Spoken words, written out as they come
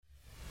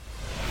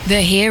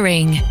The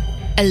Hearing,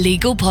 a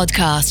legal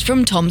podcast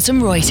from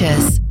Thomson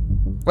Reuters.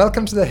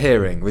 Welcome to The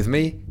Hearing with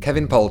me,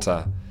 Kevin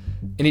Poulter.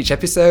 In each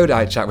episode,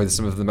 I chat with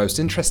some of the most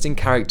interesting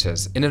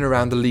characters in and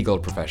around the legal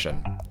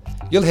profession.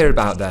 You'll hear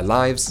about their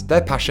lives,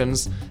 their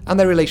passions, and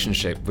their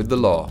relationship with the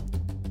law.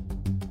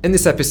 In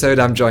this episode,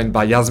 I'm joined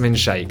by Yasmin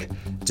Sheikh,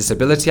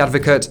 disability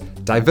advocate,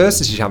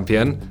 diversity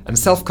champion, and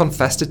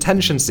self-confessed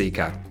attention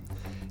seeker.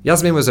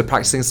 Yasmin was a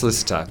practicing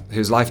solicitor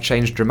whose life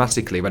changed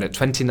dramatically when at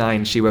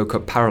 29 she woke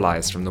up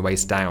paralysed from the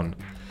waist down.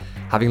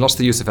 Having lost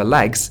the use of her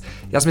legs,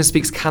 Yasmin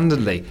speaks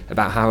candidly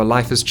about how her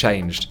life has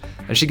changed,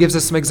 and she gives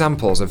us some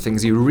examples of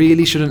things you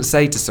really shouldn't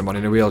say to someone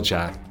in a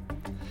wheelchair.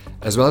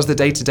 As well as the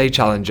day-to-day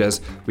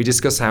challenges, we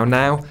discuss how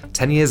now,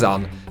 10 years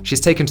on,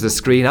 she's taken to the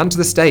screen and to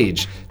the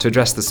stage to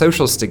address the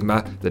social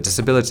stigma that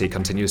disability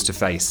continues to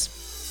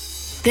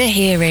face. The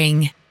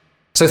Hearing.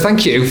 So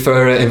thank you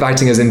for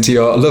inviting us into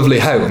your lovely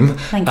home.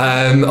 Thank you.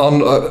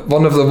 On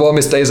one of the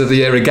warmest days of the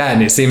year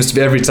again. It seems to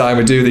be every time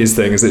we do these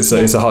things, it's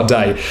a hot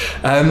day.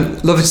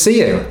 Lovely to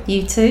see you.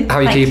 You too. How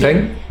are you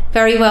keeping?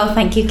 Very well,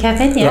 thank you,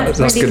 Kevin. Yeah,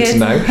 That's really good to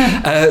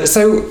know.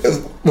 So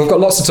we've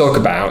got lots to talk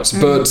about,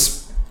 but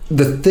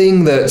the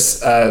thing that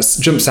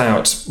jumps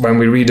out when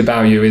we read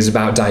about you is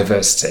about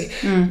diversity.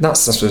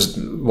 That's, I suppose,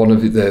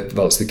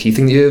 it's the key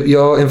thing that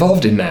you're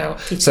involved in now.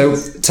 So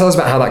tell us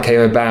about how that came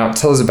about.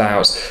 Tell us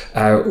about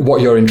what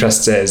your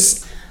interest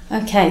is.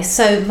 Okay,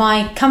 so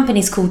my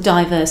company's called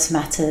Diverse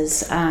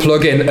Matters.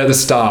 Plug in at the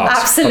start.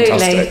 Absolutely.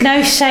 Fantastic.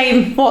 No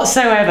shame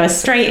whatsoever,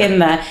 straight in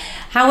there.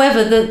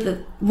 However,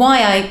 the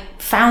why I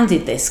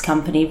founded this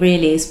company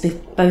really is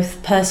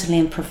both personally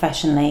and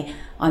professionally.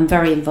 I'm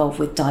very involved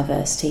with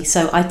diversity.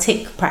 So I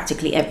tick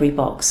practically every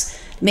box.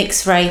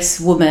 Mixed race,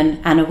 woman,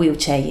 and a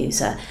wheelchair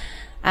user.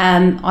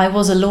 I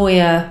was a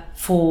lawyer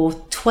for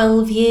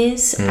 12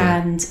 years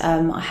and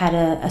I had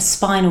a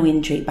spinal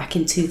injury back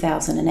in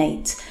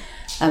 2008,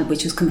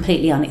 which was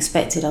completely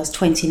unexpected. I was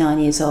 29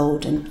 years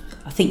old, and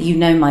I think you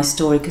know my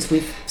story because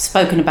we've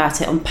spoken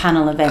about it on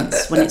panel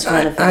events when it's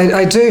relevant.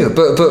 I do,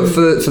 but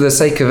for the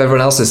sake of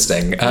everyone else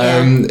listening,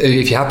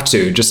 if you have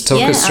to, just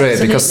talk us through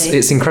it because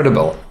it's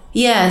incredible.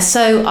 Yeah,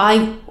 so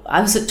I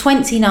was at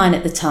 29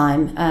 at the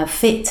time,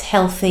 fit,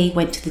 healthy,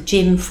 went to the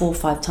gym 4 or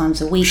 5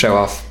 times a week. Show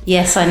off.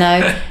 Yes, I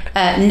know.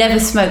 Never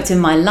smoked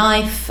in my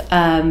life,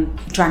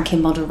 drank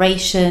in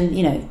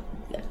moderation,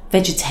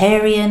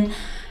 vegetarian,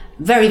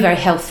 very, very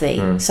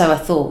healthy. So I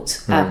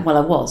thought, I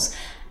was.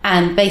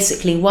 And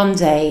basically one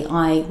day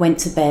I went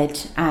to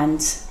bed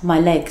and my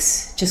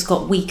legs just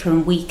got weaker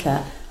and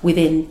weaker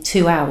within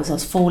 2 hours. I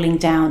was falling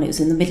down, it was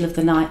in the middle of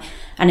the night.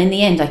 And in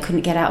the end, I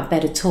couldn't get out of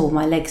bed at all.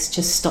 My legs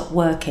just stopped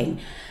working.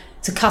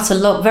 To cut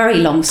a very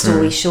long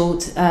story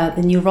short,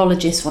 the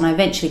neurologist, when I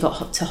eventually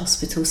got to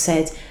hospital,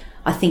 said,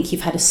 I think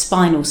you've had a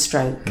spinal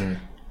stroke.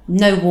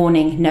 No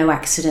warning, no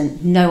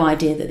accident, no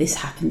idea that this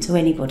happened to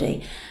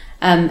anybody.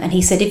 And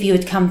he said, if you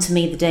had come to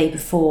me the day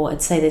before,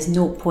 I'd say there's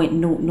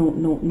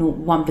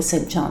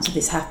 0.0001% chance of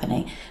this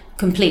happening.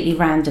 Completely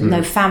random,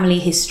 no family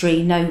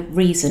history, no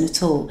reason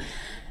at all.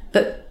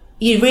 But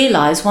you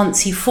realise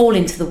once you fall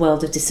into the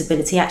world of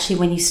disability, actually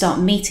when you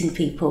start meeting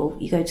people,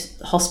 you go to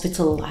the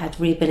hospital, I had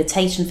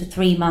rehabilitation for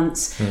 3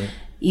 months,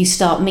 you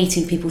start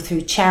meeting people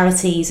through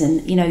charities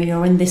and,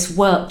 you're in this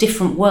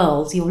different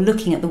world, you're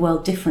looking at the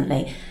world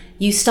differently.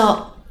 You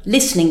start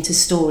listening to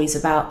stories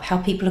about how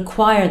people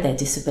acquire their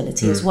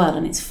disability as well,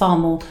 and it's far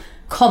more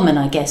common,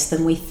 I guess,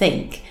 than we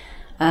think.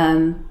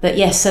 But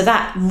yes, so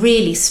that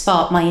really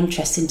sparked my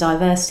interest in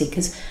diversity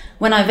because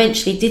when I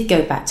eventually did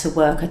go back to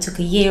work, I took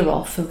a year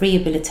off for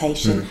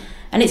rehabilitation.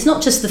 And it's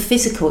not just the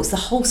physical, it's the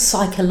whole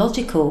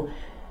psychological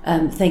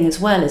thing as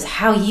well, as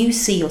how you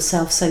see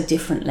yourself so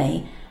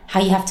differently,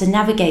 how you have to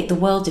navigate the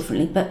world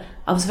differently. But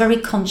I was very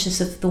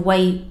conscious of the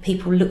way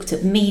people looked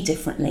at me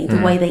differently, the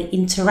way they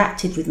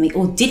interacted with me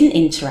or didn't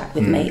interact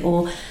with me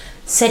or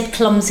said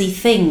clumsy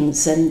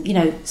things. And,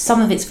 some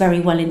of it's very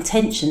well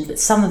intentioned, but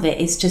some of it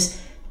is just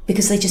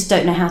because they just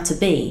don't know how to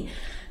be.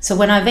 So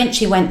when I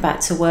eventually went back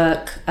to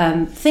work,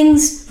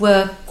 things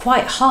were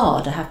quite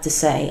hard, I have to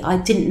say. I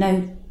didn't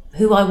know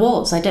who I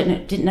was. I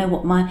didn't know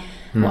what I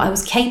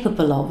was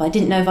capable of. I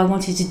didn't know if I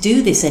wanted to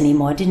do this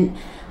anymore.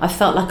 I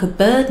felt like a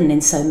burden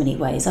in so many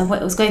ways. I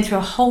was going through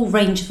a whole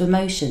range of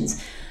emotions.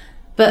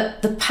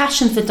 But the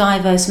passion for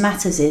Diverse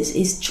Matters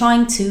is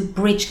trying to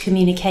bridge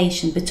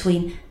communication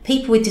between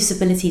people with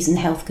disabilities and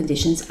health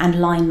conditions and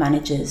line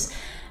managers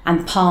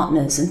and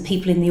partners and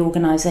people in the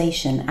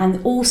organisation, and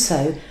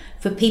also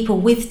for people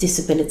with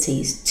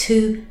disabilities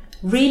to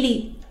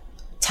really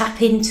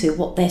tap into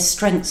what their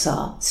strengths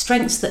are,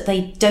 strengths that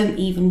they don't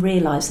even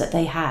realise that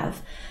they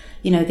have.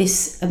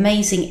 This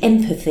amazing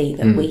empathy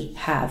that we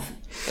have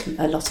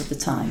a lot of the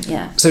time,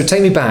 yeah. So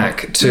take me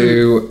back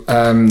to...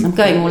 I'm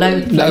going all over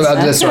the place. No,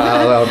 that's right,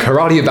 I'll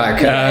corral you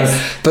back.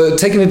 Yes. But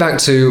taking me back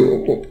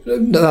to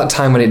that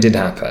time when it did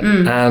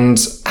happen, and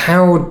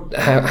how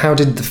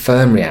did the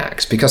firm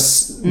react?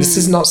 Because this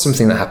is not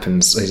something that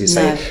happens, as you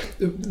say,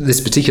 this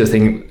particular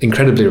thing,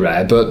 incredibly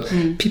rare, but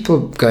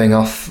people going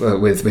off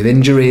with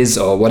injuries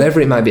or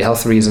whatever it might be,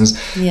 health reasons,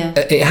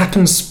 it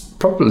happens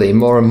probably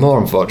more and more,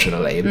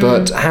 unfortunately.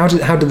 But how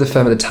did the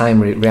firm at the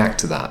time react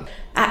to that?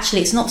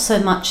 Actually, it's not so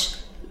much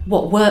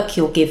what work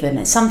you're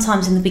given.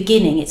 Sometimes in the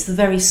beginning, it's the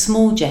very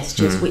small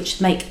gestures which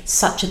make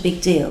such a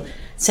big deal.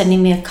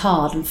 Sending me a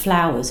card and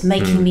flowers,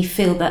 making me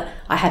feel that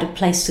I had a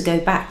place to go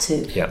back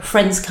to. Yeah.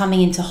 Friends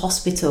coming into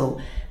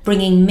hospital,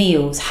 bringing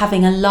meals,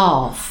 having a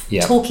laugh,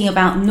 talking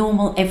about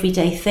normal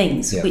everyday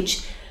things,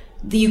 which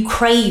you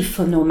crave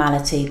for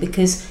normality,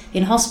 because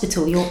in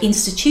hospital you're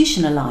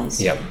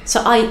institutionalized.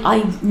 So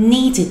I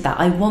needed that.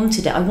 I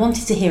wanted it. I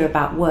wanted to hear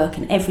about work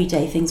and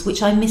everyday things,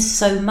 which I miss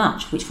so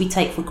much, which we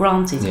take for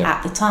granted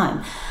at the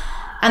time.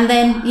 And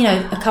then, you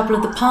know, a couple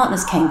of the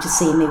partners came to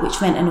see me,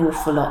 which meant an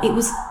awful lot.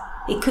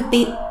 It could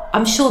be,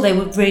 I'm sure they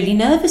were really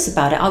nervous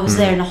about it. I was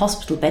there in a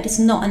hospital bed. It's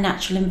not a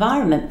natural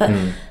environment. But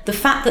the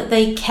fact that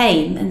they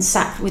came and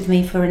sat with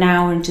me for an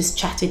hour and just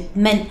chatted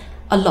meant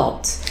a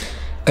lot.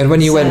 And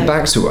when you went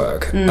back to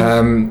work,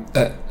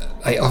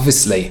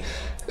 obviously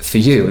for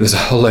you, there's a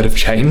whole load of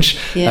change,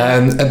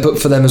 but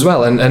for them as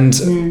well. And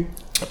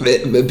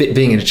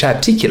being in a chair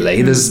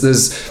particularly,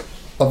 there's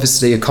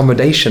obviously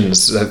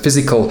accommodations,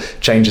 physical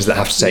changes that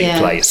have to take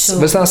place. Sure.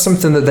 Was that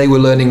something that they were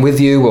learning with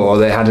you, or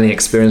they had any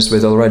experience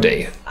with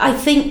already? I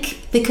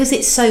think because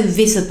it's so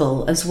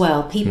visible as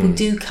well, people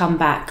do come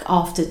back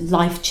after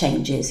life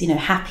changes, you know,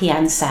 happy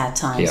and sad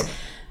times.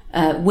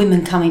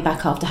 Women coming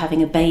back after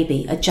having a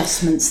baby,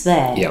 adjustments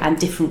there, and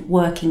different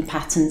working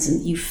patterns,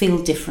 and you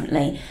feel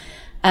differently.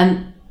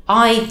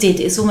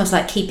 It's almost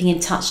like keeping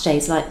in touch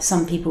days, like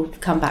some people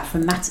come back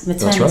from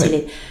maternity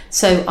leave.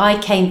 So I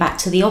came back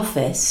to the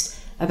office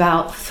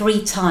about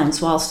 3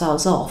 times whilst I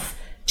was off,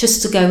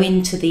 just to go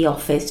into the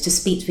office to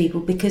speak to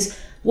people, because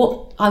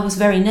what I was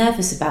very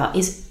nervous about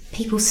is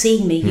people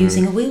seeing me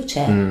using a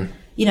wheelchair.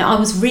 You know, I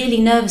was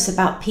really nervous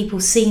about people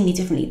seeing me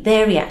differently,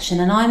 their reaction,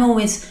 and I've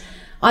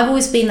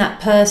always been that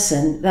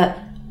person that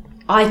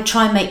I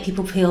try and make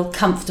people feel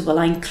comfortable,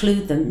 I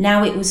include them.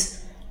 Now it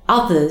was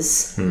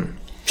others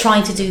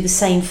trying to do the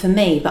same for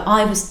me, but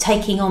I was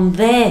taking on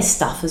their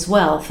stuff as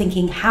well,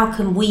 thinking, how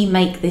can we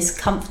make this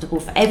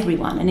comfortable for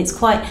everyone? And it's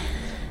quite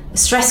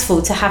stressful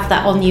to have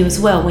that on you as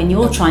well when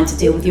you're trying to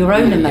deal with your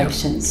own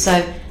emotions. So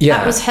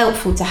that was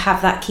helpful to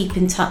have that keep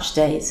in touch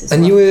days as well.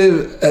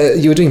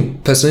 And you were doing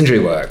personal injury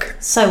work.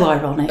 So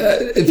ironic.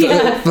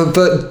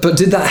 But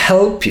did that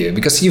help you?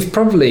 Because you've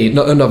probably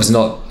obviously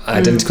not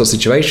identical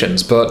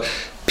situations, but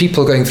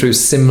people going through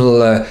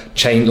similar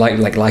change,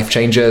 like life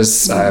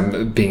changes,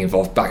 being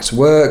involved back to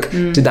work.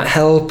 Did that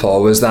help,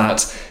 or was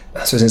that,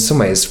 I suppose, in some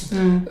ways,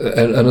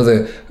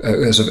 another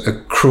sort of a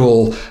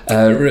cruel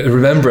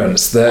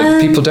remembrance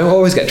that people don't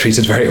always get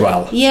treated very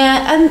well?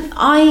 Yeah, and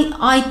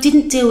I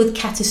didn't deal with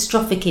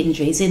catastrophic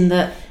injuries, in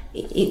that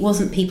it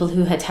wasn't people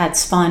who had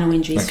spinal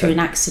injuries through an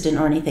accident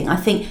or anything. I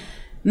think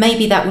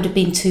maybe that would have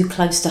been too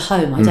close to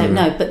home, I don't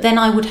know. But then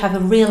I would have a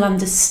real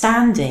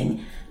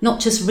understanding, not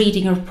just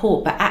reading a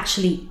report, but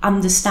actually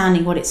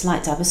understanding what it's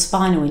like to have a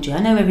spinal injury. I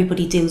know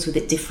everybody deals with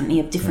it differently,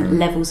 of different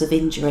levels of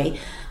injury.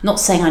 Not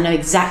saying I know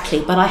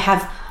exactly, but I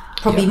have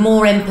probably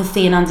more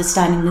empathy and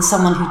understanding than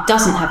someone who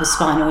doesn't have a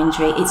spinal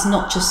injury. It's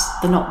not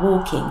just the not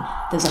walking.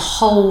 There's a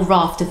whole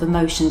raft of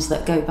emotions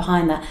that go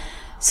behind that.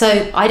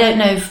 So I don't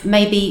know if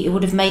maybe it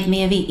would have made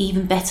me an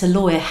even better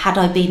lawyer had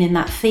I been in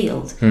that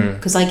field,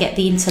 because I get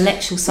the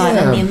intellectual side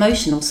and the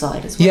emotional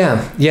side as well.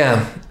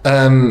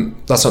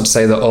 That's not to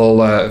say that all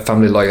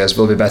family lawyers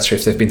will be better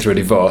if they've been through a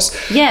divorce.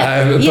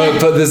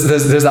 But there's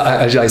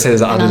that, as I say,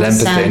 there's that added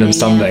empathy and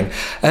understanding.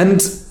 And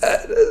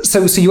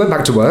so you went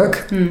back to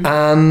work,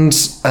 and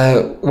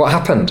what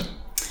happened?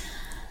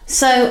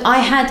 So I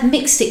had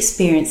mixed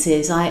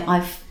experiences.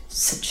 I've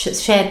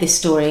shared this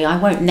story. I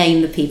won't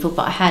name the people,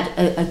 but I had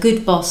a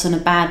good boss and a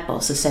bad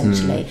boss,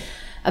 essentially.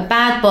 A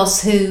bad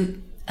boss who,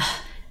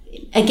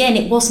 again,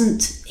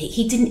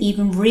 he didn't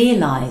even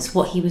realise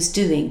what he was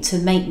doing to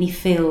make me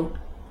feel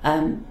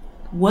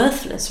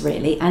worthless,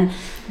 really, and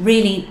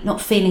really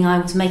not feeling I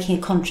was making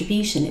a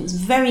contribution. It was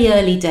very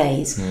early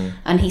days,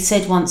 and he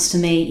said once to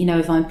me, you know,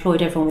 if I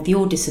employed everyone with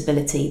your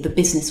disability, the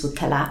business would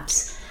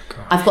collapse.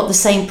 I've got the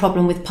same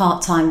problem with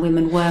part-time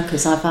women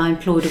workers. If I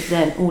employed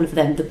all of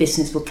them, the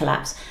business would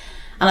collapse.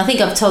 And I think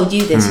I've told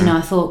you this, you know,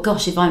 I thought,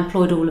 gosh, if I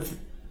employed all of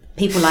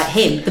people like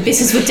him, the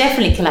business would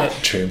definitely collapse.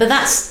 True. But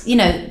that's, you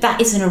know, that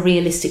isn't a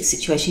realistic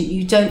situation.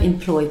 You don't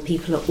employ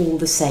people are all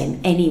the same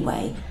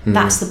anyway.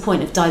 That's the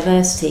point of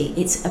diversity.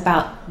 It's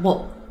about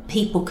what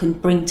people can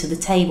bring to the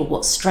table,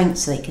 what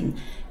strengths they can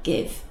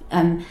give.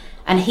 And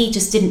he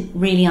just didn't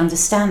really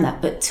understand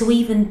that. But to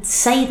even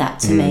say that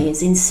to me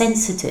is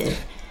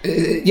insensitive.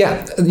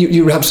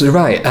 You're absolutely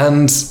right.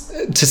 And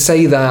to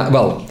say that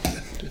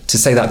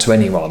to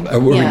anyone,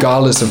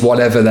 regardless of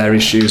whatever their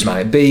issues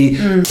might be,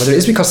 whether it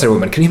is because they're a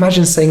woman. Can you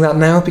imagine saying that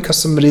now because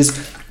somebody's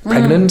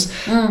pregnant?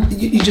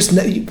 You just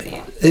know,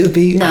 it would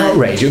be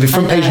outrage. It would be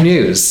front page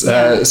news,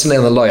 something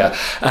on the lawyer.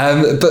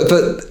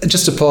 But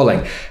just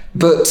appalling.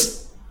 But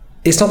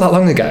it's not that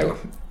long ago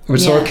We're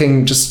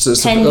talking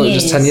just 10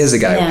 years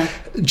ago. Yeah.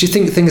 Do you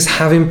think things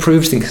have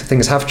improved? Do you think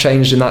things have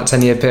changed in that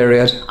 10-year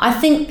period? I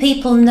think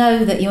people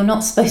know that you're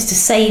not supposed to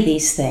say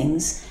these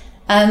things,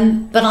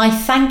 but I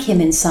thank him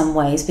in some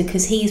ways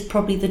because he is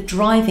probably the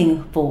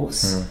driving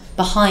force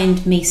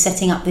behind me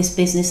setting up this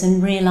business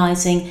and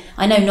realising,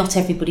 I know not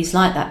everybody's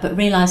like that, but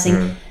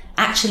realising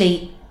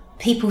actually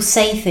people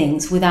say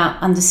things without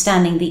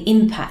understanding the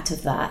impact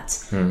of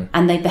that,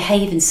 and they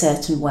behave in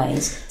certain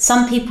ways.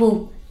 Some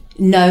people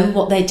know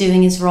what they're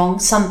doing is wrong.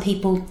 Some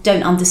people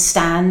don't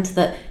understand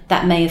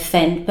that may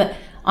offend, but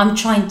I'm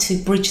trying to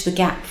bridge the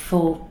gap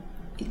for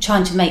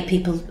trying to make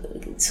people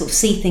sort of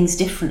see things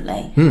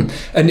differently.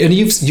 And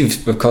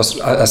you've of course,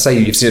 I say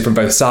you've seen it from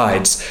both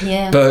sides.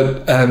 Yeah.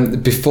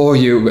 But before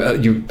you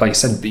like you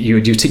said,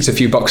 you ticked a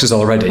few boxes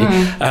already.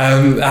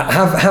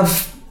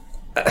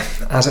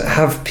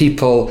 Have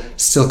people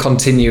still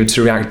continued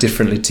to react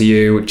differently to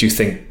you? Do you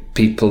think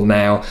people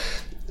now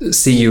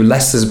see you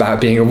less as about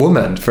being a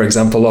woman, for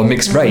example, or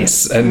mixed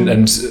race, and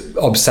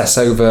obsess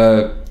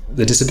over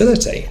the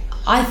disability?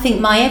 I think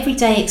my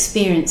everyday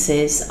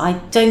experiences, I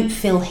don't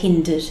feel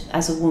hindered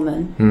as a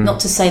woman. Not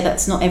to say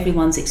that's not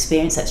everyone's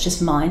experience, that's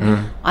just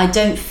mine. I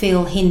don't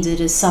feel hindered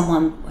as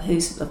someone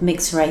who's of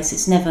mixed race.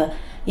 It's never,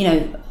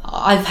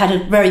 I've had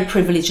a very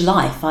privileged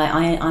life.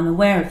 I'm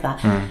aware of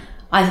that.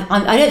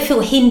 I don't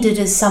feel hindered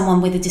as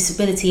someone with a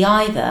disability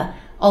either,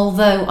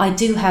 although I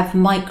do have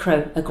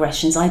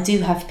microaggressions. I do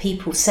have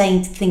people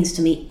saying things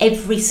to me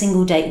every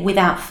single day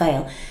without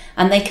fail.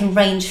 And they can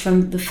range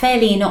from the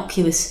fairly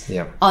innocuous,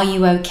 are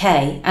you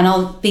okay? And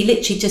I'll be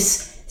literally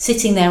just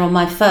sitting there on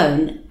my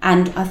phone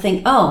and I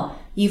think, oh,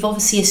 you've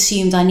obviously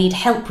assumed I need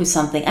help with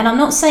something. And I'm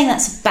not saying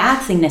that's a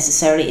bad thing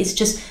necessarily. It's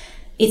just,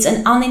 it's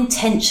an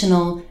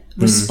unintentional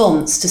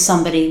response to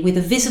somebody with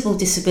a visible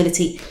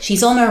disability.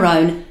 She's on her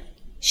own.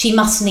 She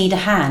must need a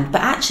hand.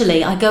 But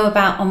actually, I go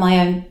about on my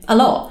own a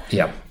lot.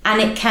 Yeah.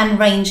 And it can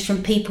range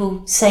from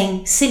people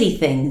saying silly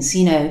things,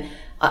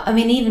 I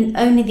mean, even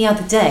only the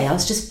other day, I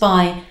was just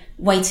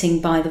waiting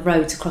by the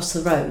road to cross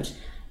the road,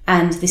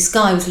 and this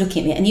guy was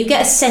looking at me, and you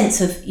get a sense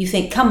of, you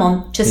think, come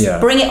on, just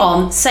bring it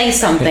on, say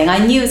something. I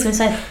knew he was going to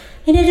say,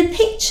 he had a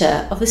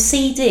picture of a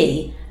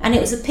CD, and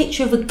it was a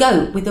picture of a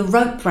goat with a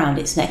rope round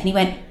its neck, and he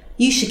went,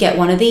 you should get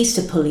one of these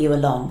to pull you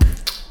along.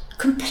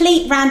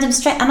 Complete random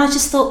straight. And I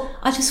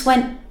just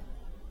went,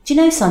 do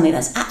you know something?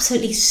 That's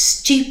absolutely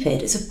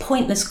stupid. It's a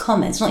pointless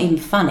comment. It's not even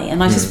funny.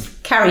 And I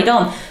just carried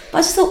on. But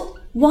I just thought,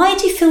 why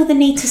do you feel the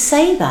need to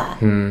say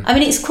that? I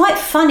mean, it's quite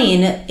funny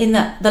in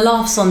that the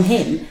laugh's on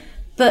him,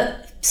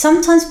 but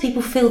sometimes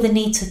people feel the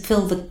need to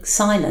fill the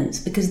silence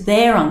because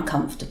they're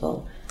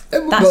uncomfortable.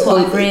 That's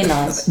what I've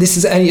realised. This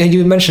is, and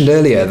you mentioned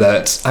earlier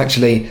that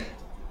actually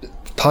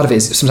part of it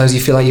is sometimes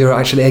you feel like you're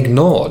actually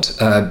ignored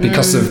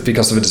because of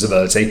a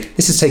disability.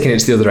 This is taking it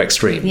to the other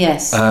extreme.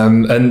 Yes.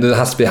 And there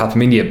has to be a happy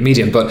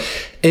medium. But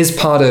is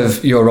part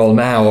of your role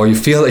now, or you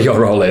feel that your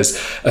role is,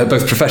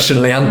 both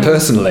professionally and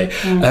personally,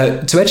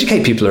 to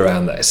educate people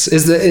around this?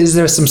 Is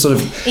there some sort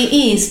of... It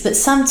is, but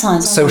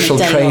sometimes social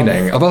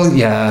training. Off. Well,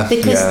 yeah.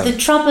 Because the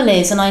trouble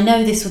is, and I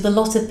know this with a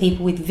lot of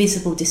people with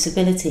visible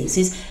disabilities,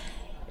 is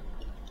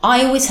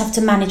I always have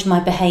to manage my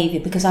behaviour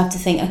because I have to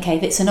think, okay,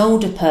 if it's an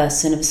older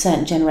person of a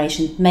certain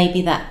generation,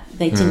 maybe that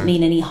they didn't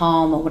mean any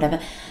harm or whatever.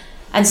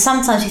 And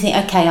sometimes you think,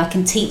 okay, I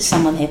can teach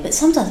someone here, but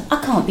sometimes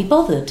I can't be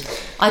bothered.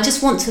 I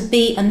just want to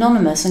be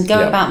anonymous and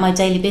go about my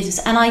daily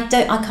business, and I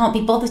can't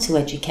be bothered to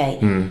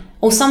educate.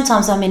 Or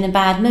sometimes I'm in a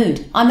bad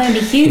mood. I'm only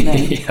human,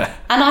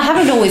 and I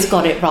haven't always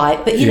got it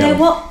right. But you know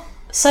what?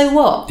 So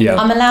what? Yeah.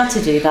 I'm allowed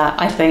to do that,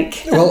 I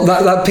think. Well,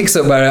 that picks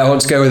up where I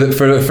want to go with it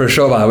for a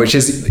short while, which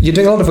is you're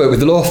doing a lot of work with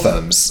the law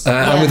firms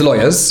and with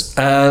lawyers.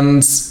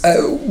 And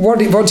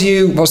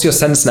what's your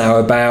sense now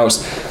about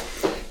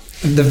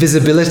the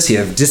visibility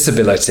of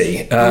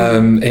disability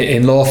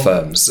in law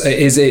firms?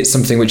 Is it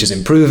something which is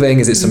improving?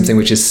 Is it something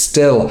which is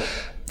still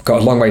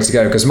got a long way to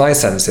go? Because my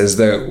sense is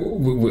that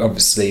we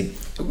obviously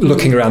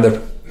looking around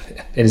the,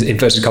 in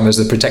inverted commas,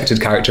 the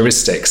protected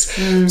characteristics,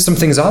 some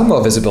things are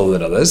more visible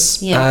than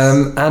others. Yes.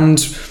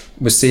 And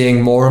we're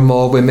seeing more and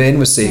more women,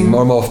 we're seeing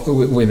more and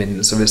more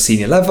women sort of at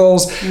senior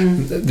levels.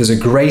 There's a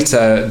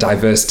greater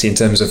diversity in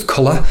terms of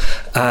colour.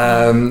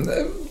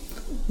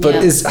 But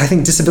I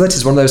think disability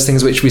is one of those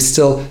things which we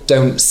still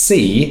don't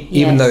see,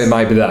 even though it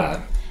might be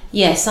there.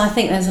 Yes, I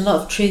think there's a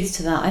lot of truth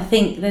to that. I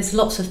think there's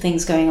lots of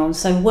things going on.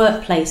 So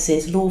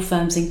workplaces, law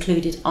firms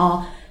included,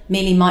 are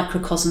merely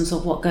microcosms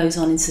of what goes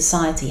on in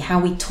society, how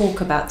we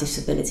talk about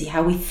disability,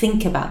 how we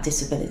think about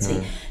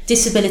disability.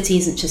 Disability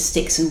isn't just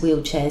sticks and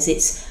wheelchairs,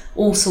 it's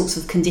all sorts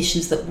of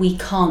conditions that we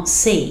can't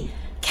see.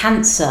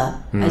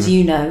 Cancer, as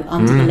you know,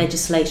 under the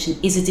legislation,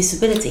 is a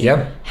disability.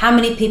 Yep. How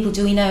many people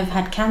do we know have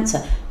had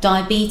cancer?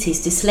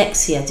 Diabetes,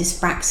 dyslexia,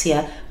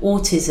 dyspraxia,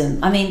 autism.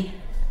 I mean,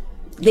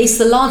 it's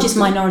the largest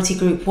minority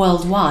group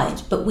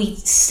worldwide, but we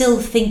still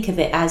think of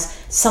it as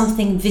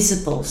something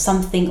visible,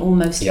 something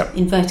almost,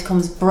 inverted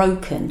commas,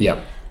 broken.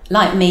 Yep.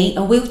 Like me,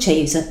 a wheelchair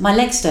user, my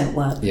legs don't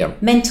work.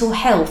 Yep. Mental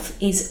health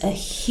is a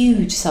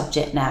huge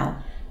subject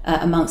now.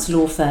 amongst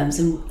law firms,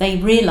 and they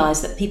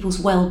realise that people's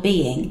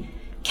well-being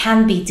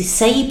can be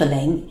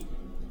disabling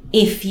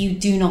if you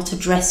do not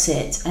address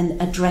it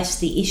and address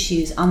the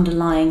issues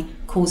underlying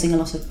causing a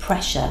lot of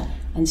pressure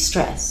and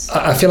stress.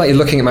 I feel like you're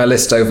looking at my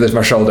list over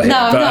my shoulder here.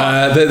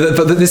 No,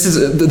 but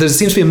there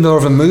seems to be more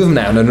of a movement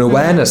now and an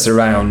awareness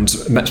around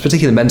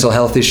particularly mental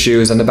health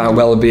issues and about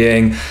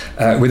well-being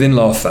within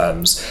law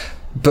firms.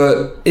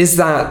 But is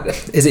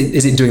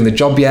it doing the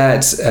job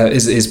yet?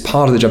 Is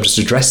part of the job just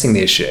addressing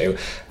the issue?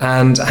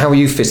 And how are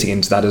you fitting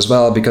into that as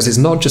well? Because it's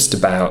not just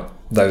about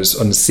those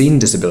unseen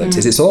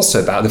disabilities, it's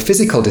also about the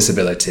physical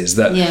disabilities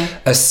that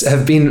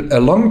have been for a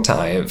long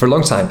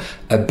time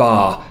a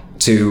bar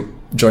to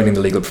joining the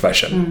legal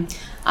profession.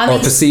 Or a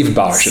perceived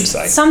bar, I should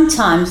say.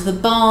 Sometimes the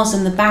bars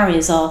and the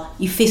barriers are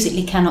you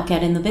physically cannot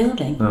get in the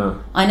building.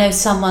 I know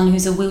someone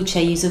who's a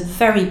wheelchair user, a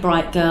very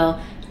bright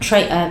girl,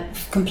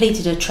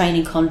 completed a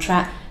training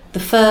contract. The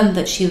firm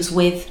that she was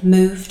with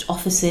moved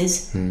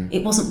offices.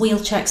 It wasn't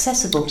wheelchair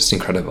accessible. It's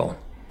incredible.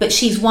 But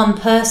she's one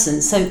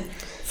person, so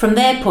from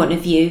their point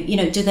of view,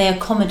 do they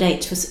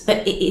accommodate to us?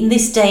 But in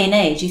this day and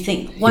age, you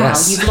think, wow,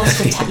 yes.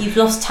 you've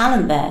lost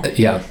talent there.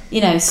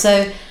 Yeah.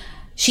 So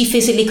she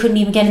physically couldn't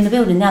even get in the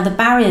building. Now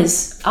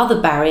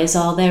other barriers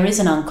are there is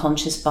an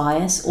unconscious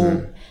bias,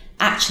 or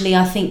actually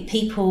I think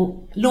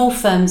law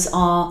firms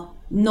are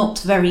not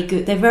very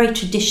good. They're very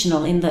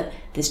traditional in that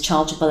there's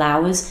chargeable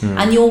hours,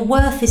 and your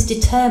worth is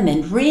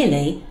determined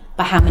really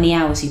by how many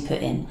hours you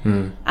put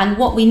in. And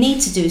what we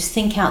need to do is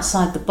think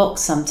outside the box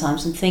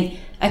sometimes and think,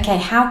 okay,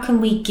 how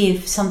can we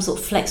give some sort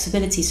of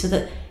flexibility so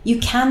that you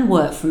can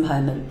work from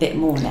home a bit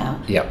more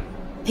now? Yeah.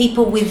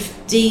 People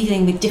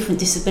dealing with different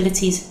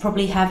disabilities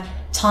probably have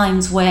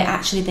times where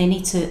actually they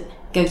need to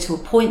go to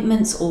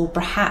appointments, or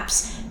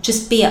perhaps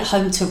just be at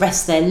home to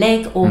rest their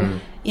leg, or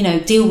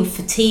deal with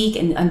fatigue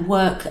and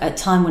work at a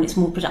time when it's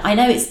more productive. I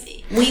know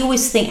we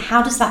always think,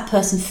 how does that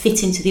person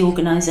fit into the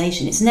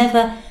organisation? It's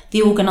never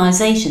the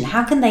organisation.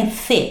 How can they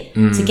fit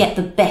to get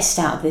the best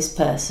out of this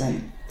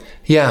person?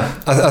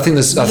 Yeah, I think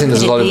there's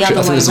a lot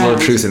of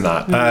truth in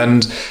that,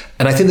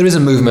 and I think there is a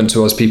movement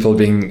towards people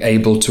being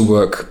able to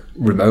work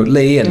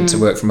remotely and to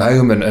work from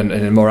home and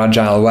in a more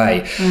agile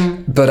way.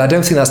 But I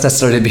don't think that's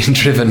necessarily been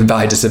driven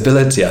by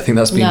disability. I think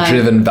that's been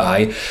driven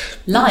by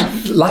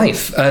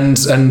life and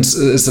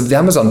sort of the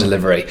Amazon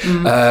delivery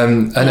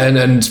and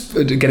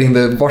getting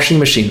the washing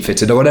machine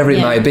fitted or whatever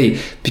it might be,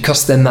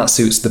 because then that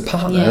suits the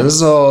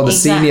partners or the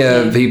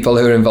senior people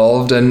who are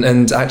involved,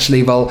 and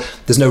actually, well,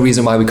 there's no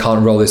reason why we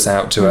can't roll this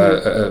out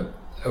to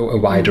a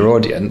wider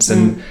audience,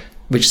 and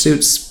which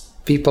suits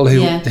people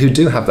who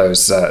do have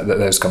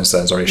those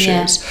concerns or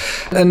issues.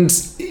 And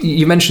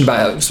you mentioned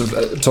about sort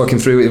of talking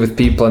through it with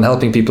people and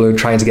helping people who are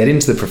trying to get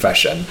into the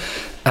profession.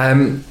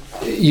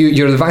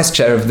 You're the vice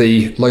chair of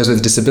the Lawyers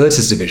with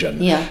Disabilities Division,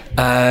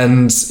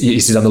 and you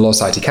sit on the Law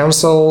Society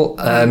Council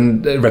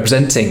and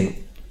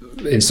representing,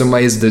 in some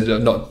ways,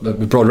 not a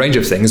broad range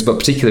of things, but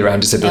particularly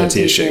around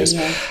disability issues.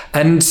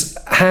 And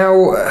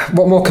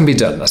what more can be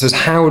done? I suppose,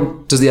 how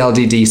does the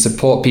LDD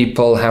support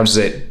people? How does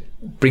it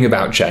bring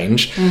about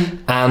change?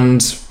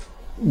 And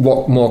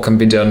what more can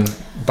be done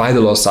by the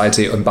Law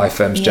Society and by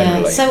firms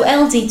generally? So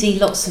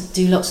LDD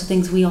do lots of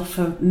things. We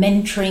offer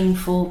mentoring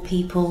for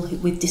people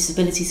with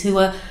disabilities who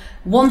are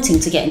wanting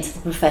to get into the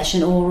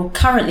profession or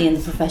currently in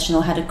the profession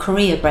or had a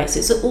career break. So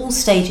it's at all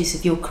stages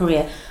of your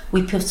career.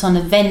 We put on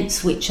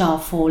events which are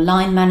for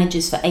line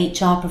managers, for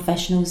HR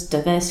professionals,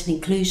 diversity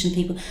inclusion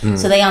people,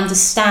 so they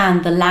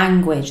understand the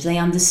language, they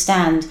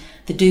understand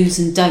the do's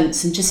and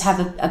don'ts, and just have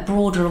a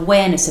broader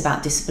awareness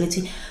about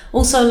disability.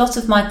 Also, a lot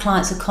of my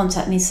clients have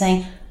contacted me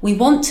saying, we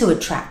want to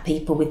attract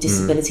people with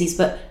disabilities,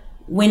 but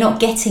we're not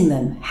getting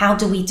them. How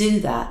do we do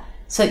that?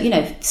 So,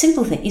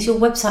 simple thing, is your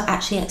website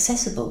actually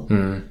accessible?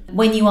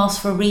 When you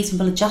ask for a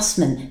reasonable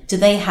adjustment, do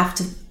they have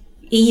to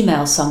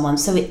email someone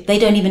so they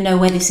don't even know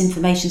where this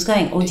information is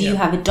going? Or do you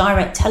have a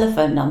direct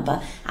telephone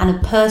number and a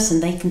person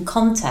they can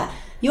contact?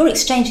 You're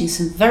exchanging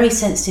some very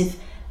sensitive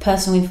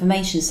personal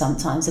information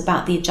sometimes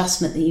about the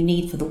adjustment that you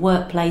need for the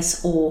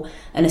workplace or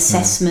an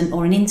assessment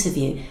or an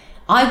interview.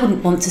 I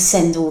wouldn't want to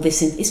send all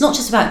this in. It's not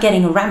just about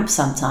getting a ramp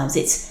sometimes.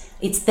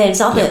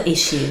 There's other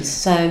issues.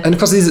 So, and of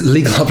course, these are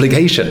legal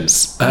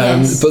obligations,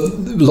 but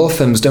law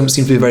firms don't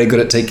seem to be very good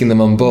at taking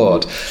them on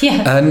board.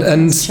 And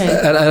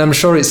I'm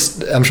sure it's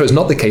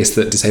not the case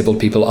that disabled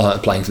people aren't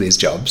applying for these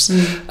jobs.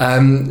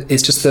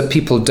 It's just that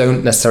people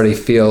don't necessarily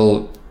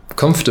feel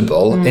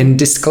comfortable in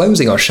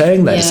disclosing or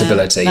sharing their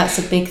disability. That's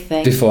a big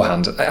thing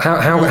beforehand.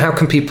 How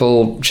can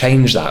people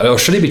change that, or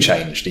should it be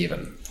changed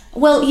even?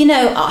 Well,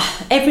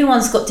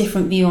 everyone's got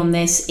different view on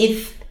this.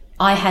 If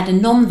I had a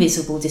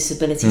non-visible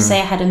disability,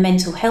 say I had a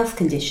mental health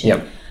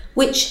condition,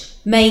 which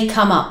may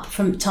come up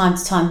from time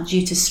to time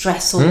due to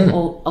stress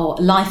or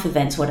life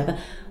events or whatever,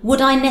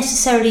 would I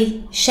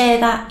necessarily share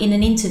that in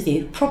an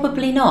interview?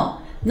 Probably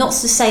not. Not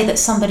to say that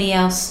somebody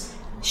else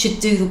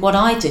should do what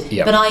I do,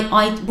 but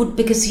I would,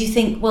 because you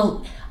think,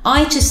 well,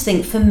 I just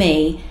think for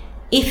me,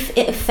 if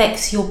it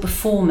affects your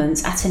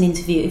performance at an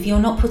interview, if you're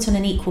not put on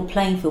an equal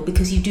playing field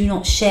because you do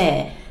not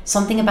share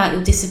something about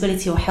your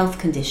disability or health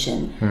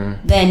condition,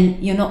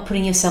 then you're not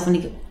putting yourself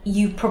on,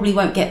 you probably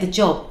won't get the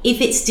job.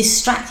 If it's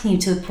distracting you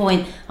to the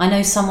point, I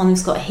know someone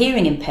who's got a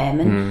hearing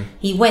impairment,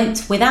 he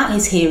went without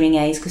his hearing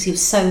aids because he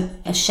was so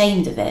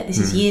ashamed of it, this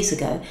is years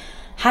ago,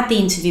 had the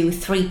interview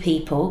with 3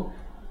 people,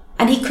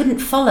 and he couldn't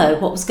follow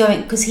what was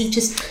going, because he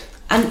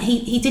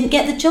didn't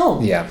get the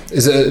job. Yeah,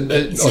 is it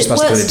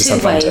automatically a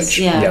disadvantage?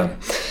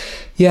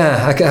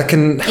 Yeah, I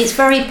can. It's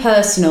very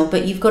personal,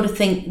 but you've got to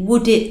think,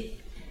 would it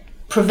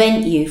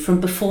prevent you from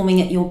performing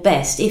at your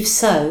best? If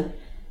so,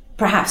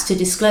 perhaps to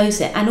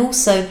disclose it. And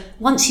also,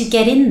 once you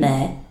get in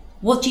there,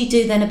 what do you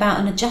do then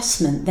about an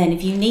adjustment then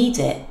if you need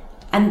it?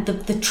 And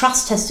the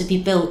trust has to be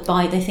built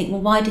by, they think,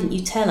 well, why didn't you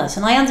tell us?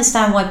 And I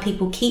understand why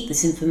people keep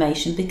this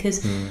information,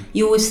 because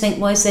you always think,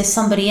 well, is there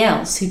somebody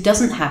else who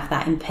doesn't have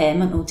that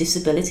impairment or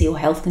disability or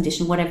health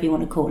condition, whatever you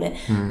want to call it?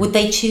 Would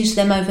they choose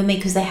them over me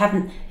because they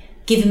haven't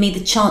given me the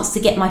chance to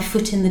get my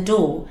foot in the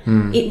door?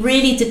 It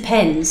really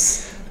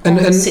depends on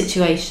the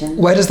situation.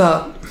 Where does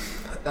that,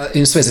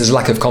 in some ways, there's a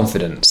lack of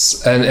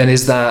confidence? And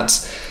is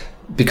that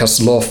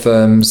because law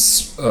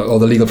firms or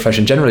the legal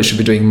profession generally should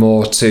be doing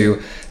more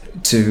to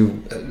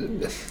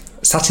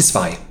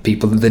satisfy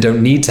people that they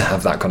don't need to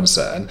have that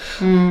concern,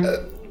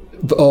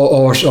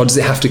 or does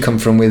it have to come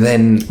from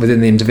within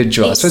the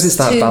individual? I suppose it's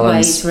that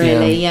balance. Two ways,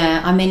 really.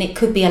 Yeah. I mean, it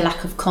could be a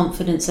lack of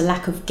confidence, a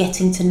lack of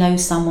getting to know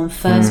someone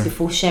first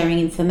before sharing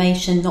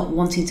information, not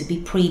wanting to be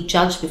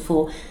prejudged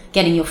before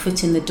getting your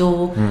foot in the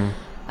door,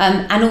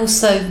 and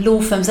also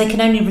law firms, they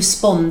can only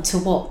respond to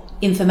what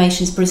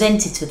information is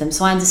presented to them.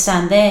 So I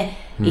understand their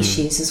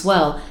issues as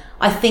well.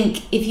 I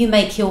think if you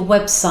make your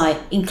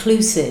website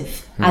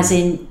inclusive, as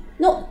in,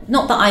 not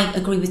that I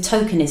agree with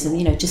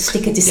tokenism, just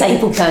stick a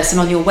disabled person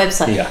on your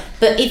website,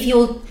 but if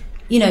you're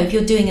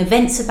doing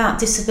events about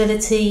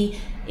disability,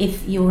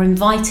 if you're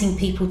inviting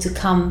people to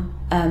come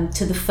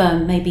to the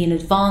firm maybe in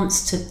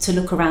advance to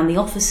look around the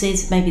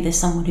offices, maybe there's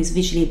someone who's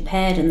visually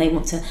impaired and they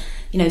want to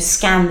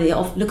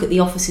look at the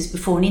offices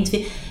before an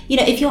interview.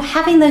 If you're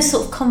having those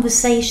sort of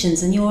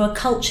conversations and you're a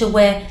culture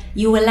where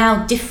you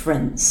allow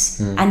difference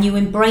and you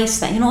embrace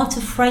that, you're not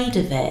afraid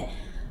of it,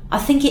 I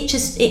think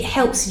it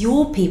helps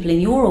your people in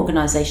your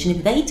organisation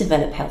if they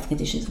develop health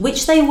conditions,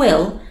 which they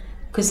will,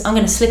 because I'm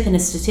going to slip in a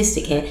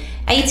statistic here.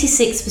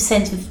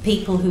 86% of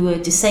people who are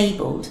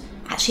disabled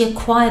actually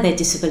acquire their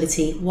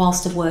disability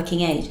whilst of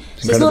working age.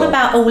 So it's not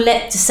about,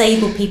 let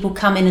disabled people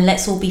come in and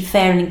let's all be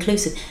fair and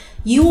inclusive.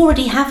 You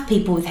already have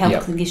people with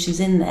health conditions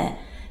in there.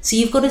 So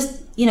you've got to,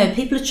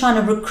 people are trying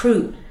to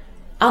recruit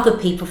other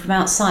people from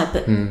outside,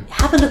 but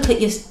have a look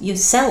at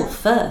yourself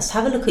first.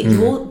 Have a look at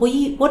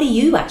what are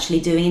you actually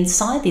doing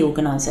inside the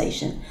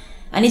organisation?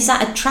 And is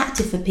that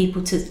attractive for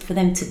people for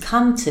them to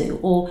come to,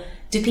 or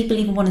do people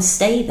even want to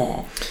stay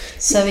there?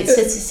 So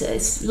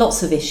it's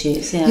lots of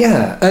issues.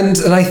 Yeah, and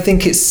I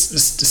think it's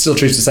still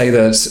true to say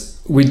that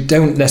we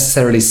don't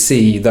necessarily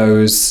see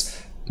those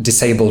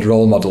disabled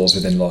role models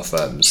within law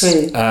firms.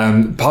 True.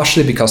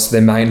 Partially because they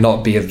might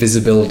not be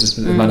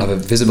they might have a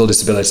visible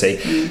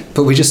disability,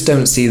 but we just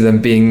don't see them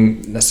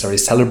being necessarily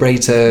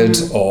celebrated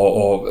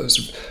or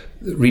sort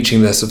of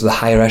reaching the sort of the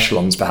higher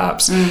echelons,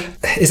 perhaps.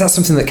 Is that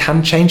something that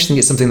can change? Do you think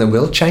it's something that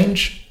will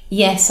change?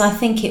 Yes, I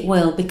think it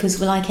will,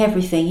 because like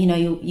everything,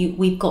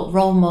 we've got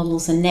role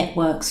models and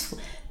networks,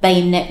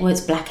 BAME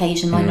networks, Black,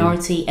 Asian,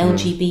 Minority,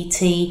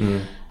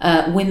 LGBT,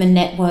 women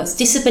networks,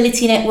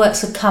 disability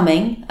networks are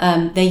coming.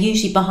 They're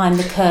usually behind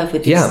the curve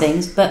with these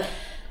things, but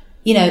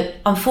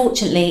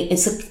unfortunately,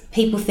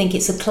 people think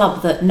it's a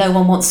club that no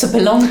one wants to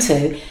belong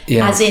to.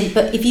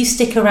 But if you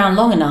stick around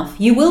long enough,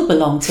 you will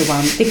belong to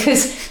one,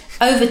 because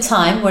over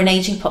time, we're an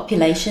aging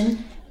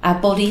population. Our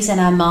bodies and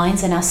our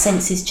minds and our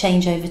senses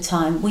change over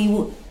time. We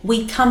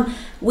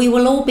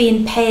will all be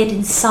impaired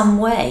in some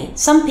way.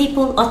 Some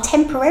people are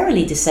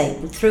temporarily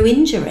disabled through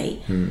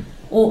injury,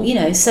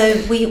 or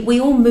so we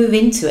all move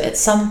into it at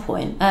some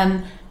point.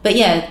 But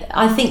yeah,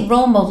 I think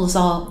role models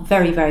are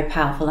very, very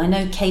powerful. I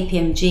know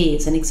KPMG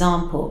is an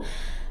example.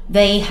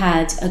 They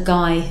had a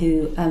guy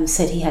who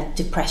said he had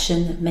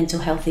depression, mental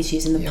health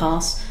issues in the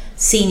past.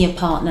 Senior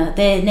partner,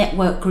 their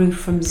network grew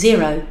from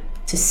 0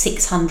 to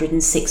 600 in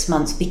 6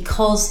 months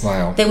because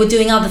they were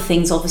doing other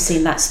things obviously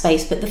in that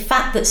space. But the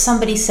fact that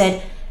somebody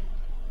said,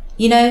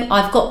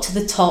 I've got to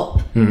the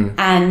top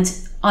and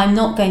I'm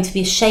not going to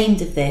be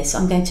ashamed of this,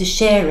 I'm going to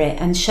share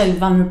it and show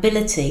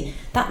vulnerability,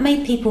 that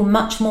made people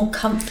much more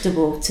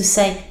comfortable to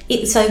say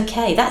it's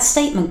okay. That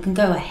statement can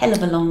go a hell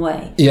of a long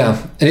way.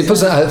 Yeah, and it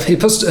puts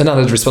an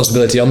added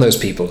responsibility on those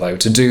people though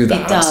to do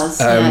that. It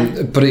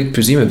does, but it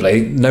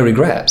presumably no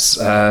regrets.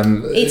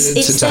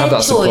 It's to have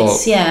that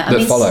choice, support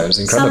that follows.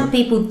 Incredible. Some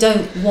people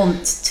don't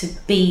want to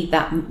be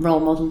that role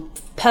model.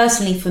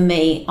 Personally, for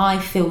me, I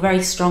feel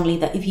very strongly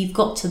that if you've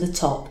got to the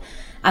top,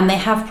 and there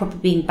have probably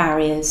been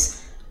barriers,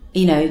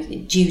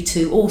 due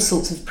to all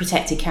sorts of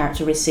protected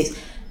characteristics,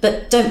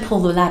 but don't pull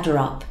the ladder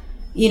up.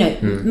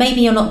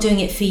 Maybe you're not doing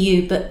it for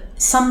you, but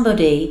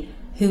somebody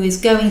who is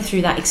going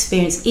through that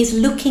experience is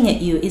looking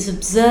at you, is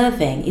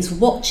observing, is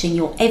watching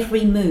your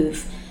every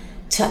move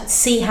to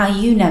see how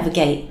you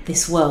navigate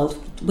this world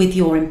with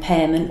your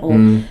impairment, or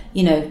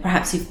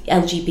perhaps you're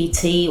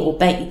LGBT, or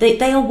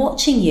they are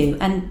watching you.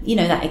 And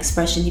that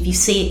expression, if you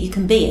see it you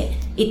can be it,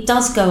 it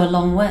does go a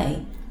long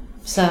way.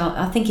 So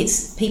I think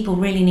people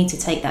really need to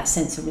take that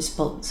sense of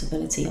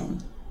responsibility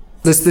on.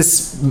 There's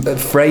this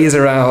phrase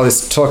around,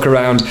 this talk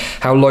around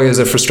how lawyers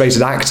are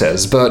frustrated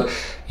actors, but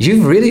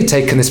you've really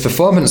taken this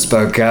performance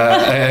bug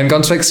and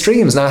gone to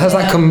extremes. Now, has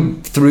that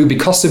come through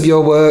because of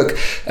your work,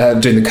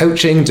 doing the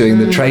coaching, doing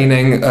the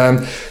training?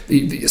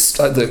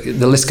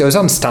 The list goes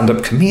on.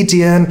 Stand-up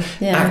comedian,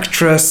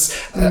 actress,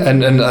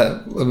 and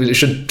we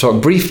should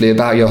talk briefly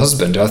about your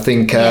husband, who I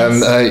think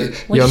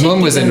your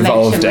mum was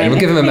involved in. We'll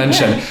give him a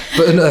mention.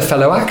 But a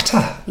fellow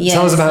actor. Yes,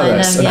 tell us about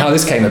this and how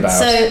this came about.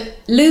 So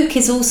Luke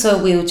is also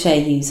a wheelchair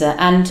user,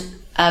 and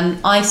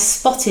I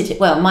spotted it.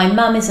 Well, my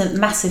mum is a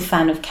massive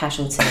fan of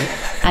Casualty,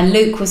 and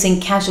Luke was in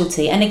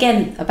Casualty. And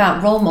again,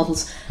 about role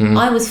models,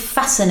 I was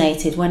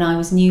fascinated when I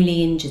was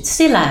newly injured,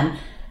 still am,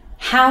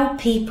 how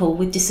people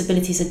with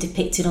disabilities are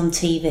depicted on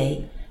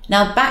TV.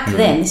 Now, back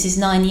then, this is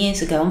 9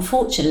 years ago,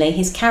 unfortunately,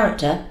 his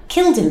character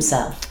killed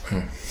himself.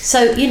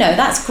 So,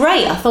 that's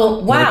great. I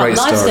thought, wow,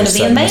 life's going to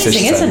be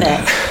amazing, isn't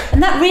it?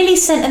 And that really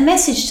sent a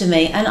message to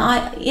me. And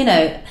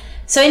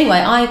so anyway,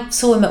 I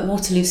saw him at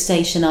Waterloo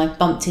Station. I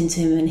bumped into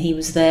him and he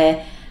was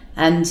there,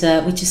 and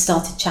we just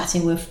started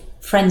chatting. We were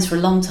friends for a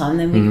long time.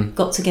 Then we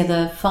got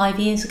together 5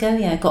 years ago.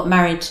 Yeah, got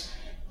married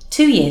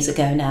 2 years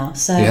ago now.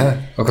 So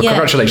well,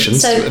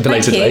 congratulations,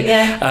 belatedly.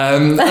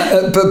 Thank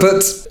you,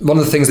 but one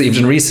of the things that you've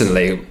done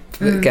recently,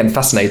 again,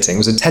 fascinating,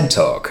 was a TED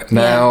Talk.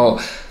 Now,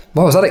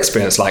 what was that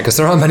experience like? Because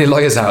there aren't many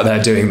lawyers out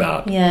there doing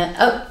that.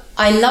 Yeah,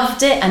 I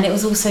loved it, and it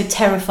was also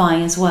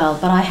terrifying as well.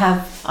 But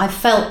I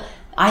felt,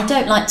 I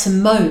don't like to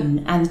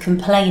moan and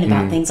complain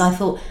about things. I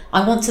thought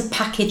I want to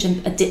package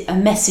a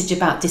message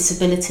about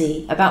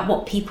disability, about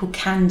what people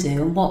can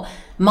do and what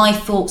my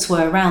thoughts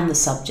were around the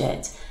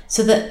subject,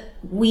 so that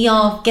we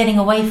are getting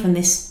away from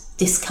this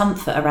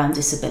discomfort around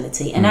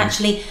disability, and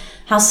actually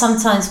how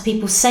sometimes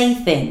people say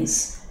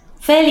things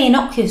fairly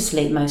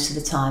innocuously most of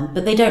the time,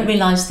 but they don't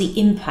realise the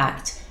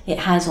impact it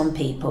has on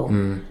people.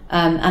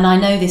 And I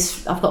know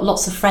this, I've got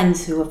lots of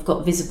friends who have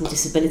got visible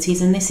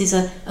disabilities, and this is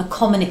a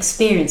common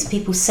experience,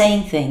 people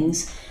saying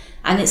things,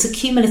 and it's a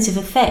cumulative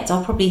effect.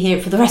 I'll probably hear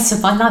it for the rest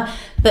of my life,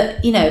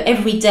 but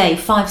every day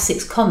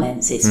 5-6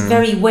 comments, it's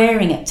very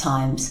wearing at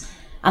times.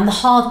 And the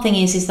hard thing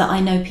is that I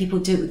know people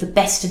do it with the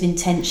best of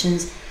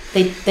intentions.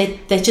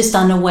 They're just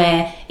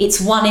unaware. It's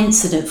one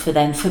incident for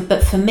them,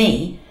 but for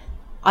me,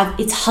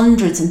 it's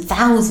hundreds and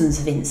thousands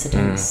of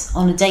incidents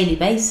on a daily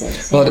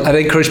basis. Well, I'd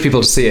encourage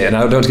people to see it, and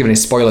I don't want to give any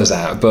spoilers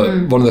out,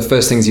 but one of the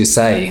first things you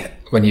say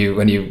when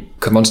you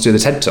come on to do the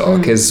TED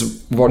Talk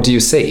is, what do you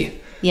see?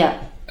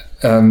 Yeah.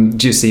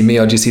 Do you see me,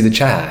 or do you see the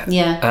chair?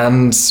 Yeah.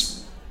 And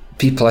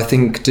people, I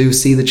think, do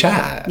see the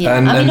chair. Yeah.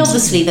 I mean,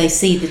 obviously they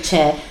see the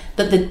chair,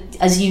 but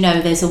as you know,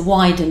 there's a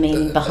wider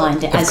meaning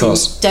behind it. As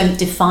in, don't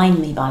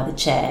define me by the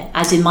chair,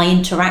 as in my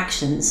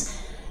interactions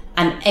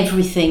and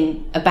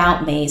everything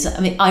about me is,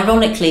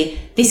 ironically,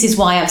 this is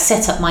why I've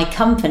set up my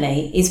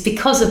company, is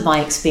because of my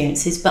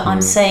experiences, but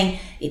I'm saying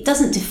it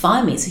doesn't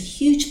define me. It's a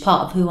huge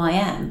part of who I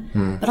am,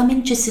 but I'm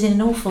interested in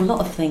an awful lot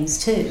of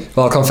things too.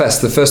 Well, I'll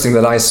confess, the first thing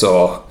that I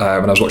saw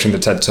when I was watching the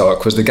TED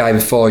Talk was the guy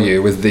before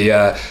you with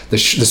the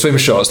swim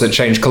shorts that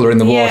change colour in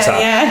the water,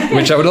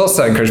 which I would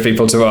also encourage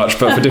people to watch,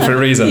 but for different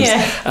reasons.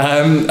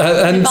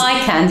 And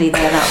buy candy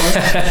there,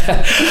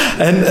 that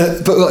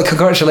was. But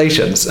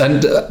congratulations,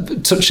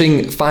 and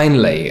touching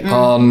finally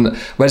on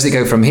where does it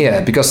go from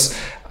here, because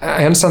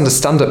I understand the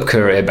stand-up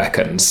career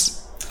beckons.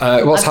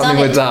 What's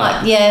happening with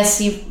that? Yes,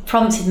 you've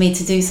prompted me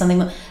to do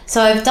something.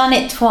 So I've done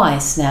it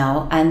twice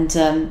now, and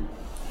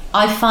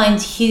I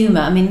find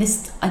humour,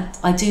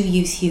 I do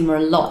use humour a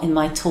lot in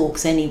my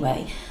talks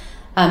anyway,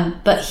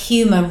 but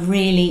humour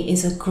really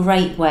is a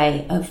great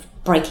way of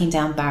breaking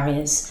down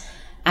barriers.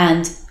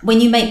 And when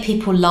you make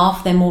people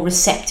laugh, they're more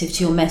receptive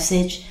to your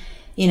message.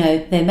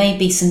 There may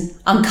be some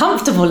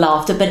uncomfortable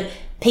laughter, but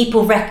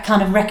people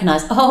kind of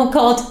recognise, oh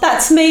God,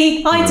 that's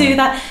me, I do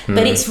that.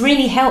 But it's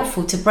really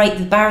helpful to break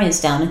the barriers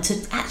down and to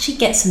actually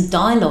get some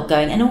dialogue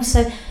going. And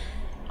also,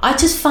 I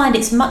just find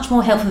it's much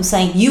more helpful than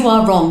saying, you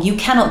are wrong, you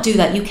cannot do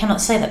that, you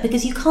cannot say that,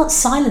 because you can't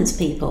silence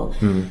people.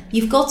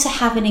 You've got to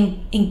have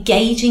an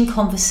engaging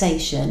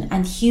conversation,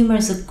 and humour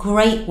is a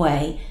great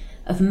way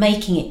of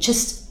making it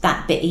just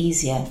that bit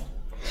easier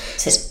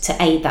to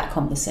aid that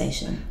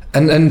conversation.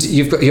 And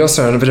you're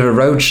also on a bit of a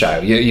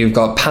roadshow. You've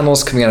got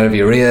panels coming out of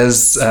your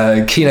ears,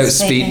 keynote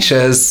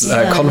speeches,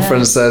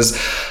 conferences.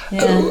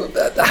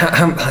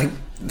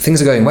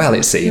 Things are going well,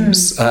 it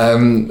seems.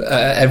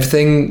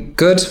 Everything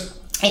good?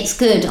 It's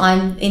good.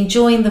 I'm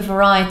enjoying the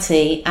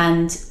variety,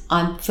 and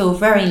I feel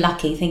very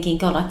lucky, thinking,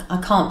 God,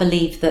 I can't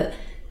believe that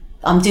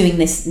I'm doing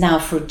this now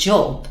for a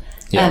job.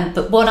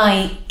 But what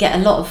I get a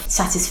lot of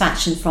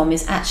satisfaction from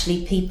is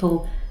actually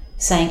people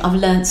saying, I've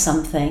learned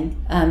something.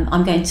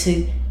 I'm going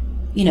to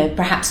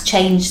perhaps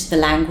change the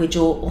language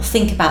or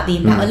think about the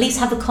impact, or at least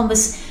have a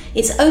conversation.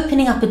 It's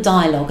opening up a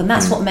dialogue, and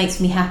that's what makes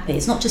me happy.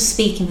 It's not just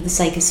speaking for the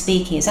sake of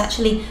speaking. It's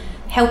actually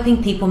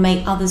helping people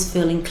make others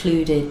feel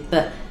included,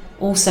 but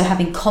also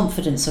having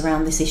confidence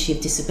around this issue of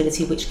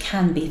disability, which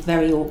can be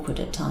very awkward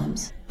at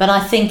times. But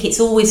I think it's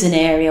always an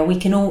area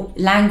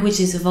language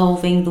is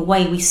evolving, the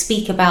way we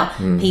speak about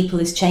people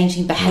is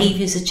changing,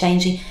 behaviours are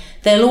changing.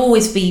 There'll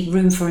always be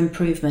room for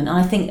improvement. And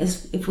I think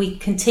if we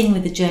continue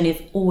with the journey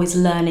of always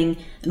learning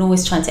and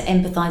always trying to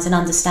empathise and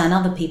understand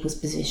other people's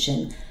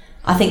position,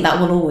 I think that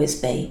will always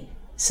be.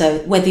 So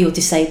whether you're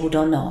disabled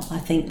or not, I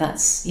think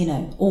that's,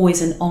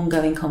 always an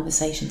ongoing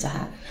conversation to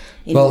have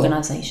in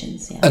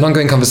organisations. Yeah. An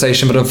ongoing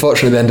conversation, but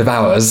unfortunately the end of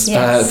ours.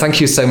 Yes.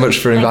 Thank you so much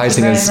for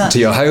inviting us to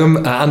your home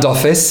and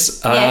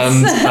office.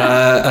 And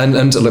I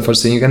look forward to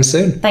seeing you again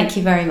soon. Thank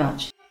you very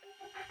much.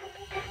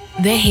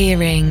 The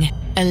Hearing,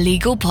 a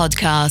legal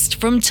podcast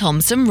from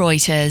Thomson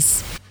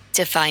Reuters.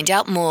 To find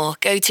out more,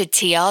 go to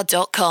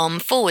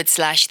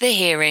tr.com/The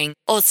Hearing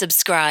or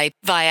subscribe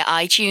via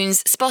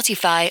iTunes,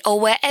 Spotify,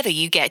 or wherever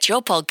you get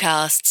your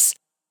podcasts.